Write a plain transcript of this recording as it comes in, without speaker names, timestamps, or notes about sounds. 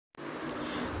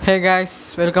Hey guys,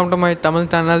 welcome to my Tamil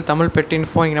channel Tamil Pet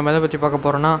Info. இன்றைக்கி நம்ம எதை பற்றி பார்க்க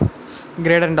போகிறோன்னா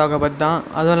கிரேட் அண்ட் டாகை பற்றி தான்.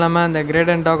 அதுவும் இல்லாமல் அந்த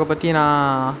கிரேட் அண்ட் டாகை பற்றி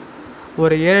நான்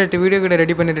ஒரு 7-8 வீடியோ கிட்ட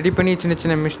ரெடி பண்ணி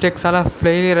சின்ன மிஸ்டேக்ஸால்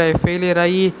ஃபெயிலியர்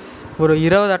ஆகி ஒரு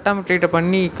 20 அட்டெம்ப்ட்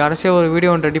பண்ணி கடைசியாக ஒரு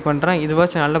வீடியோ ஒன்று ரெடி பண்ணுறேன்.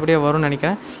 இதுவாச்சும் நல்லபடியாக வரும்னு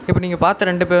நினைக்கிறேன். இப்போ நீங்கள் பார்த்த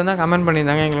 2 பேர் தான் கமெண்ட்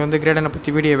பண்ணியிருந்தாங்க எங்களுக்கு வந்து கிரேட் அண்டை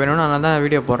பற்றி வீடியோ வேணும்னு, அதனால தான்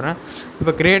வீடியோ போடுறேன்.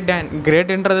 இப்போ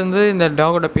கிரேட்ன்றது வந்து இந்த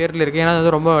டாகோட பேரில் இருக்குது. ஏன்னா அது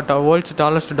வந்து ரொம்ப வேர்ல்ட்ஸ்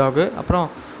டாலஸ்ட் டாகு, அப்புறம்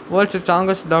வேர்ல்ட்ஸ்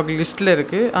ஸ்ட்ராங்கஸ்ட் டாக் லிஸ்ட்டில்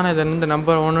இருக்குது. ஆனால் இது வந்து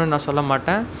நம்பர் 1 நான் சொல்ல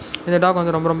மாட்டேன். இந்த டாக்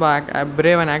வந்து ரொம்ப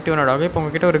பிரேவ் அண்ட் ஆக்டிவான டாக். இப்போ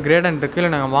உங்ககிட்ட ஒரு கிரேட் அண்ட் இருக்குது,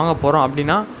 இல்லை நாங்கள் வாங்க போகிறோம்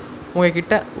அப்படின்னா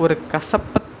உங்கள்கிட்ட ஒரு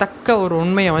கசப்பத்தக்க ஒரு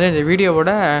உண்மையை வந்து இந்த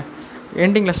வீடியோவோட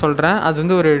எண்டிங்கில் சொல்கிறேன். அது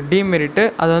வந்து ஒரு டீமெரிட்டு.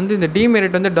 அது வந்து இந்த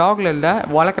டீமெரிட் வந்து டாகில் இல்லை,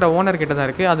 வளர்க்குற ஓனர்கிட்ட தான்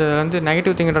இருக்குது. அது வந்து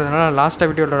நெகட்டிவ் திங்கிறதுனால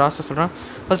லாஸ்ட்டாக சொல்கிறேன்.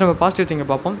 ஃபஸ்ட் நம்ம பாசிட்டிவ் திங்கை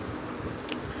பார்ப்போம்.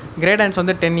 கிரேட் அண்ட்ஸ்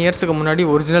வந்து 10 இயர்ஸுக்கு முன்னாடி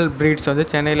ஒரிஜினல் ப்ரீட்ஸ் வந்து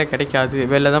சென்னையில் கிடைக்காது,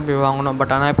 வெளில தான் போய் வாங்கணும்.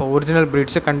 பட் ஆனால் இப்போ ஒரிஜினல்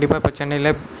ப்ரீட்ஸு கண்டிப்பாக இப்போ சென்னையில்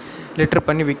லிட்டர்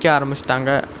பண்ணி விற்க ஆரம்பிச்சிட்டாங்க.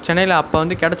 சென்னையில் அப்போ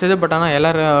வந்து கிடச்சிது, பட் ஆனால்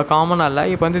எல்லோரும் காமனாக இல்லை.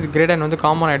 இப்போ வந்து கிரேட் அண்ட் வந்து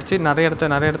காமன் ஆகிடுச்சு. நிறைய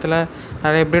இடத்துல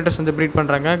நிறைய ப்ரீடர்ஸ் வந்து ப்ரீட்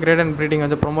பண்ணுறாங்க. கிரேட் அண்ட் ப்ரீடிங்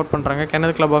வந்து ப்ரொமோட் பண்ணுறாங்க.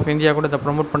 கெனல் கிளப் ஆஃப் இந்தியா கூட இதை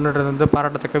ப்ரொமோட் பண்ணுறது வந்து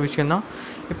பாராட்டத்தக்க விஷயம் தான்.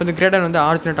 இப்போ இந்த கிரேட் அண்ட் வந்து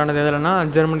ஆரிஜினேட் ஆனது எதுலன்னா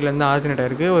ஜெர்மனிலேருந்து ஆரிஜினேட்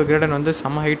ஆகிருக்கு. ஒரு கிரேட் அண்ட் வந்து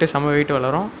செம்ம வெயிட்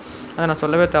வளரும். அதை நான்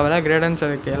சொல்லவே தேவையில்ல. கிரேடன்ஸ்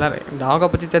அதுக்கு எல்லோரும் டாகை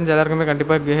பற்றி தெரிஞ்ச எல்லாருக்குமே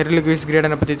கண்டிப்பாக ஹெர்லிக்விஸ்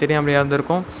கிரேடனை பற்றி தெரியும் அப்படியா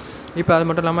இருந்திருக்கும். இப்போ அது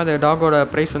மட்டும் இல்லாமல் அந்த டாகோட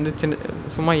ப்ரைஸ் வந்து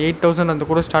சும்மா 8,000 அந்த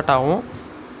கூட ஸ்டார்ட் ஆகும்.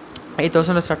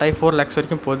 8,000 ஸ்டார்ட் ஆகி 4 lakhs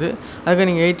வரைக்கும் போகுது. அதுக்கு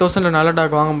நீங்கள் 8,000 நல்ல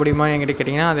டாக் வாங்க முடியுமான்னு என்கிட்ட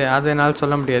கேட்டிங்கன்னா அது என்னால்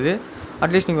சொல்ல முடியாது.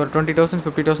 அட்லீஸ்ட் நீங்கள் ஒரு 20,000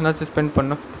 50,000 ஸ்பெண்ட்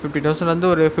பண்ணணும். 50,000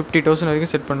 ஒரு 50,000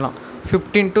 வரைக்கும் செட் பண்ணலாம்.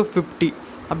 15 to 50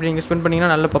 அப்படி நீங்கள் ஸ்பெண்ட்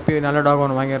பண்ணிங்கன்னா நல்ல டாக்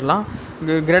ஒன்று வாங்கிடலாம்.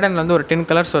 கிரேடனில் வந்து ஒரு 10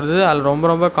 கலர்ஸ் வருது. அதில்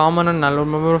ரொம்ப காமனாக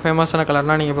ரொம்ப ஃபேமஸான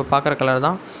கலர்னால் நீங்கள் இப்போ பார்க்குற கலர்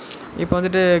தான். இப்போ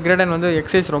வந்துட்டு கிரேடன் வந்து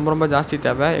எக்ஸசைஸ் ரொம்ப ஜாஸ்தி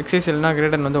தேவை. எக்ஸசைஸ் இல்லைனா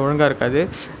கிரேடன் வந்து ஒழுங்காக இருக்காது.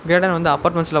 கிரேடன் வந்து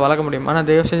அப்பார்ட்மெண்ட்ஸில் வளர்க்க முடியும். ஆனால்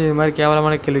தயவு செஞ்சு இது மாதிரி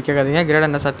கேவலமான கேள்வி கேட்காதீங்க.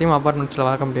 கிரேடனை சத்தியமாக அப்பார்ட்மெண்ட்ஸில்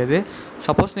வளர்க்க முடியாது.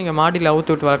 சப்போஸ் நீங்கள் மாடியில்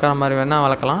அவுத்து விட்டு வளர்க்குற மாதிரி வேணால்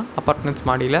வளர்க்கலாம்.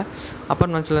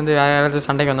 அப்பார்ட்மெண்ட்ஸ்லேருந்து யாராவது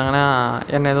சண்டைக்கு வந்தாங்கன்னா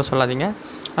என்ன எதுவும் சொல்லாதீங்க.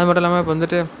 அது மட்டும் இல்லாமல் இப்போ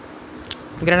வந்துட்டு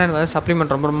கிரேடன் வந்து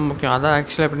சப்ளிமெண்ட் ரொம்ப முக்கியம். அதான்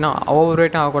ஆக்சுவலாக எப்படின்னா ஓவர்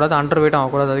வெயிட்டும் ஆகக்கூடாது, அண்டர் வெயிட்டும்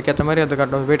ஆகக்கூடாது. அதுக்கேற்ற மாதிரி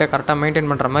அது வெயிட்டை கரெக்டாக மெயின்டைன்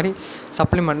பண்ணுற மாதிரி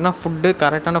சப்ளிமெண்ட்னா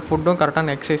கரெக்டான ஃபுட்டும்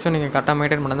கரெக்டான எக்ஸசைஸும் நீங்கள் கரெக்டாக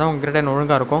மெயின்டைன் பண்ணால் தான் உங்கள் கிரேடன்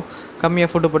ஒழுங்காக இருக்கும். கம்மியாக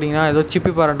ஃபுட்டு போட்டிங்கன்னா ஏதோ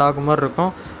சிப்பி பாறை டாக் மாதிரி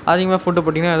இருக்கும். அதிகமாக ஃபுட்டு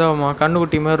போட்டிங்கன்னா ஏதோ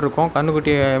கண்ணுக்குட்டி மாதிரி இருக்கும்,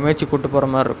 கண்ணுக்குட்டியை மேய்ச்சி கூட்டு போகிற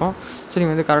மாதிரி இருக்கும். ஸோ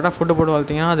நீங்கள் வந்து கரெக்டாக ஃபுட்டு போட்டு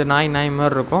வளர்த்திங்கன்னா அது நாய்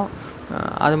மாதிரி இருக்கும்.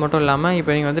 அது மட்டும் இல்லாமல்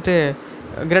இப்போ நீங்கள் வந்துட்டு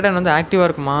கிரேடன் வந்து ஆக்டிவாக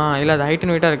இருக்குமா, இல்லை அது ஹைட்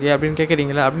அண்ட் வெயிட்டாக இருக்குது அப்படின்னு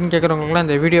கேட்குறீங்களா? அப்படின்னு கேட்குறவங்களுக்குலாம்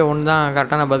இந்த வீடியோ ஒன்று தான்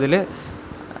கரெக்டான பதில்.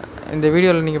 இந்த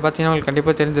வீடியோவில் நீங்கள் பார்த்தீங்கன்னா உங்களுக்கு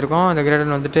கண்டிப்பாக தெரிஞ்சிருக்கும் இந்த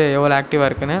கிரேடன் வந்துட்டு எவ்வளோ ஆக்டிவாக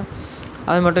இருக்குன்னு.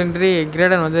 அது மட்டும் இன்றி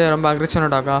கிரேடன் வந்து ரொம்ப அக்ரெசிவான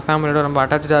டாகா, ஃபேமிலியோட ரொம்ப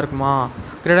அட்டாச்சாக இருக்குமா,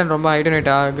 கிரேடன் ரொம்ப ஹைட் அண்ட்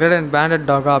வெயிட்டா, கிரேடன் பேண்டட்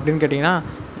டாகா அப்படின்னு கேட்டிங்கன்னா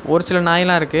ஒரு சில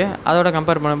நாயெலாம் இருக்குது. அதோட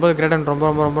கம்பேர் பண்ணும்போது கிரேடன்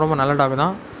ரொம்ப நல்ல டாக்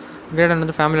தான். கிரேடன்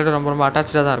வந்து ஃபேமிலியோட ரொம்ப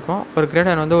அட்டாச்சாக தான் இருக்கும். ஒரு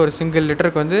கிரேடன் வந்து ஒரு சிங்கிள்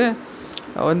லிட்டருக்கு வந்து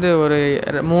ஒரு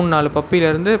 3-4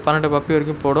 பப்பிலேருந்து 12 பப்பி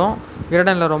வரைக்கும் போடும்.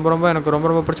 கிரேடனில் எனக்கு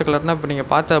ரொம்ப பிடிச்ச கலர்னால் இப்போ நீங்கள்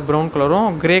பார்த்த ப்ரௌன் கலரும்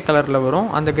கிரே கலரில் வரும்.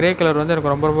 அந்த கிரே கலர் வந்து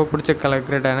எனக்கு ரொம்ப பிடிச்ச கலர்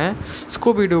கிரேடனு.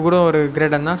 ஸ்கூபிடூ கூட ஒரு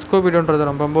கிரேடன் தான். ஸ்கூபிடூன்றது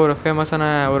ரொம்ப ஒரு ஃபேமஸான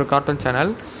ஒரு கார்ட்டூன்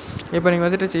சேனல். இப்போ நீங்கள்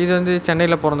வந்துட்டு இது வந்து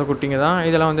சென்னையில் பிறந்த குட்டிங்க தான்.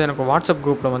 இதெல்லாம் வந்து எனக்கு வாட்ஸ்அப்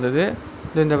குரூப்பில் வந்தது.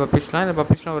 இந்த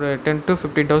பப்பீஸ்லாம் ஒரு 10,000 to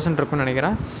 15,000 இருக்குன்னு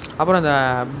நினைக்கிறேன். அப்புறம் அந்த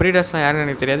ப்ரீடர்ஸ்லாம் யாருன்னு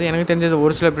எனக்கு தெரியாது. எனக்கு தெரிஞ்சது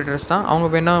ஒரு சில ப்ரீடர்ஸ் தான். அவங்க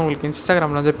வேணால் உங்களுக்கு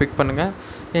இன்ஸ்டாகிராமில் வந்து பிக் பண்ணுங்கள்.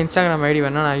 என் இன்ஸ்டாகிராம் ஐடி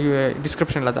வேணால் நான்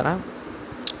டிஸ்கிரிப்ஷனில் தரேன்.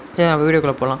 சரி, நம்ம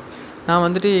வீடியோக்குள்ளே போகலாம். நான்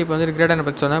வந்துட்டு இப்போ வந்துட்டு கிரேடனை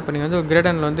பற்றி சொன்னேன். இப்போ நீங்கள் வந்து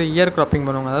கிரேடனில் வந்து இயர் கிராப்பிங்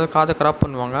பண்ணுவாங்க. அதாவது காதை கிராப்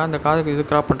பண்ணுவாங்க. அந்த காதுக்கு இது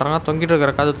கிராப் பண்ணுறாங்க, தொங்கிட்டு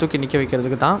இருக்கிற காதை தூக்கி நிற்க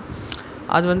வைக்கிறதுக்கு தான்.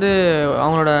 அது வந்து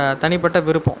அவங்களோட தனிப்பட்ட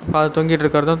விருப்பம். காது தொங்கிட்டு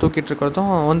இருக்கிறதும் தூக்கிட்டு இருக்கிறதும்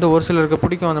வந்து ஒரு சிலருக்கு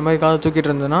பிடிக்கும். அந்த மாதிரி காது தூக்கிட்டு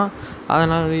இருந்ததுன்னா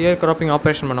அதனால் இயர் கிராப்பிங்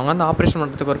ஆப்ரேஷன் பண்ணுவாங்க. அந்த ஆப்ரேஷன்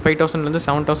பண்ணுறதுக்கு ஒரு 5,000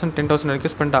 7,000 10,000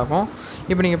 வரைக்கும் ஸ்பெண்ட் ஆகும்.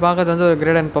 இப்போ நீங்கள் பார்க்குறது வந்து ஒரு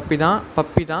கிரேடன் பப்பி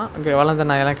தான். வளர்ந்த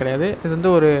நாயெல்லாம் கிடையாது. இது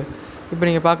வந்து இப்போ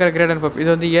நீங்கள் பார்க்குற கிரேடன் பப்பி இது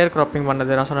வந்து இயர் கிராப்பிங்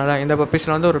பண்ணது. நான் சொன்னேன், இந்த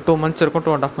பப்பீஸில் வந்து ஒரு 2 months இருக்கும்,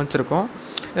 2.5 months இருக்கும்.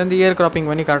 இது வந்து இயர் கிராப்பிங்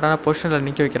பண்ணி கரெக்டான பொசிஷனில்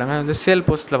நிற்க வைக்கிறாங்க. இது வந்து சேல்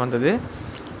போஸ்ட்டில் வந்தது.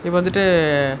 இப்போ வந்துட்டு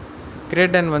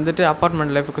கிரேடன் வந்துட்டு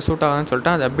அப்பார்ட்மெண்ட் லைஃபுக்கு சூட் ஆகுதுன்னு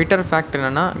சொல்லிட்டு அந்த பிட்டர் ஃபேக்ட்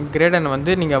என்னென்னா, கிரேடன்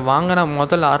வந்து நீங்கள் வாங்கின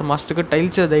முதல் 6 மாதத்துக்கு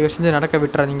டைல்ஸை தயவு செஞ்சு நடக்க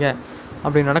விட்டுறாதீங்க.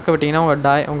 அப்படி நடக்க விட்டிங்கன்னா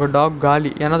உங்கள் டாக்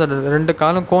காலி. ஏன்னா அதோட 2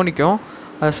 காலும் கோணிக்கும்.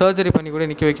 அதை சர்ஜரி பண்ணி கூட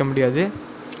நிற்க வைக்க முடியாது.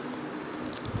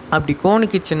 அப்படி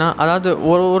கோணிக்கிச்சுன்னா, அதாவது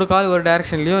ஒரு கால் ஒரு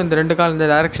டைரெக்ஷன்லேயும், இந்த 2 கால் இந்த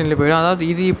டைரெக்ஷன்லேயும் போயிடும். அதாவது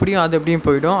இது இப்படியும் அது எப்படியும்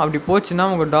போயிடும். அப்படி போச்சுன்னா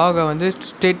உங்கள் டாகை வந்து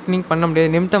ஸ்ட்ரெயிட்னிங் பண்ண முடியாது,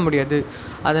 நிமித்த முடியாது.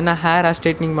 அது என்ன ஹேராக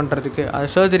ஸ்ட்ரெயிட்னிங் பண்ணுறதுக்கு அது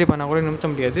சர்ஜரி பண்ணால் கூட நிமித்த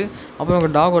முடியாது. அப்போ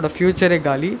உங்கள் டாகோட ஃப்யூச்சரே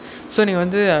காலி. ஸோ நீங்கள்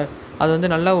வந்து அது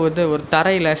வந்து நல்லா ஒரு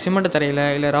தரையில், சிமெண்ட் தரையில்,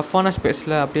 இல்லை ரஃப்பான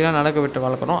ஸ்பேஸில் அப்படிலாம் நடக்க விட்டு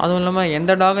வளர்க்குறோம். அதுவும் இல்லாமல்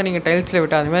எந்த டாகை நீங்கள் டைல்ஸில்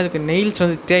விட்டு அதுமாதிரி அதுக்கு நெயில்ஸ்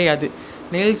வந்து தேயாது.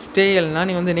 நெயில்ஸ் தேயலைன்னா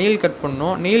நீங்கள் வந்து நெயில் கட்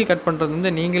பண்ணணும். நெயில் கட் பண்ணுறது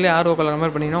வந்து நீங்களே ஆர்வ கலர்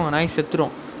மாதிரி பண்ணிங்கன்னா உங்கள் நாய்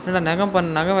செத்துரும். ஏன்னா நகம்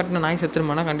வெட்டின நாய்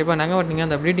செத்துருமானா கண்டிப்பாக நகம் வெட்டினீங்க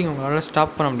அந்த ப்ளீடிங் உங்களால்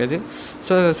ஸ்டாப் பண்ண முடியாது.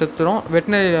 ஸோ செத்துரும்.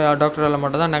 வெட்டினரி டாக்டரால்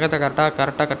மட்டும் தான் நகத்தை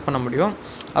கரெக்டாக கட் பண்ண முடியும்.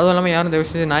 அதுவும் இல்லாமல் யாரும் தயவு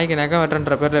செஞ்சு நாய்க்கு நகம்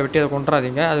வெட்டுற பேரில் வெட்டி அதை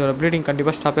கொண்டுறாதீங்க. அதோட ப்ளீடிங்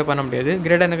கண்டிப்பாக ஸ்டாப்பே பண்ண முடியாது.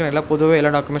 கிரேடனுக்கு நல்லா பொதுவாக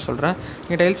எல்லா டாக்குமே சொல்கிறேன்.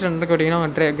 நீங்கள் டைல்ஸில் நடக்க விட்டிங்கன்னா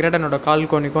உங்கள் கிரேடனோட கால்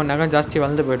கோணிக்கும் நகம் ஜாஸ்தி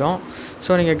வளர்ந்து போயிடும்.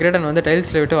 ஸோ நீங்கள் கிரேடன் வந்து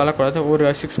டைல்ஸில் விட்டு வளரக்கூடாது ஒரு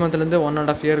 6 மந்த்லேருந்து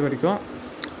 1.5 இயர் வரைக்கும்.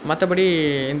 மற்றபடி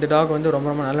இந்த டாக் வந்து ரொம்ப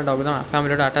ரொம்ப நல்ல டாக் தான்.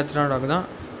 ஃபேமிலியோட அட்டாச்சான டாக் தான்.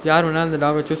 யார் வேணாலும் இந்த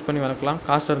டாகை சூஸ் பண்ணி வளர்க்கலாம்.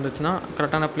 காசு இருந்துச்சுன்னா,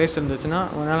 கரெக்டான ப்ளேஸ் இருந்துச்சுன்னா,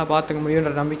 உங்களால் பார்த்துக்க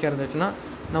முடியுன்ற நம்பிக்கை இருந்துச்சுன்னா,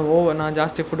 நான்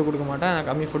ஜாஸ்தி ஃபுட்டு கொடுக்க மாட்டேன், நான்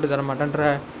கம்மி ஃபுட்டு தர மாட்டேன்ற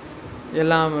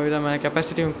எல்லா விதமான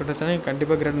கெப்பாசிட்டியும் கொடுத்துச்சுன்னா நீங்கள்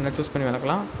கண்டிப்பாக கிரேடனை சூஸ் பண்ணி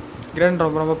வளர்க்கலாம். கிரேடன்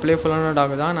ரொம்ப ரொம்ப ப்ளேஃபுல்லான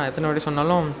டாக் தான். நான் எத்தனை வாட்டி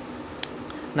சொன்னாலும்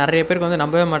நிறைய பேருக்கு வந்து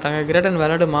நம்பவே மாட்டாங்க. கிரேடன்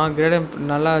விளையாடுமா, கிரேடன்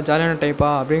நல்லா ஜாலியான டைப்பா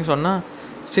அப்படின்னு சொன்னால்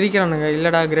சிரிக்கிறானுங்க.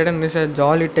 இல்லைடா, Great Dane is a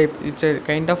jolly type. It's a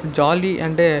kind of jolly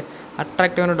and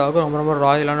அட்ராக்டிவான dog. ரொம்ப ரொம்ப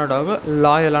ராயலான டாகு,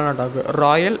 லாயலான டாகு.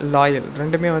 லாயல்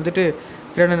ரெண்டுமே வந்துட்டு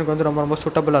கிரேடனுக்கு வந்து ரொம்ப ரொம்ப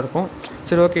சூட்டபுளாக இருக்கும்.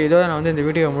 சரி, ஓகே, இதோட நான் வந்து இந்த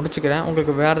வீடியோவை முடிச்சுக்கிறேன்.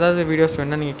 உங்களுக்கு வேறு ஏதாவது வீடியோஸ்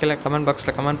வேணுன்னா நீங்கள் கீழே கமெண்ட்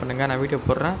பாக்ஸில் கமெண்ட் பண்ணுங்கள், நான் வீடியோ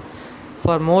போடுறேன்.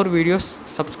 For more videos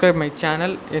subscribe my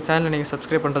channel. என் சேனலை நீங்கள்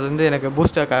சப்ஸ்கிரைப் பண்ணுறது வந்து எனக்கு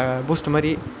பூஸ்ட்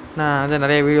மாதிரி நான் வந்து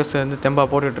நிறைய வீடியோஸ் வந்து தெம்பாக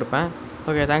போட்டுட்ருப்பேன்.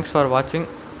 ஓகே, தேங்க்ஸ் ஃபார் வாட்சிங்.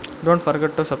 Don't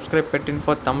forget to subscribe bed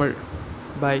info Tamil.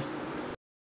 Bye.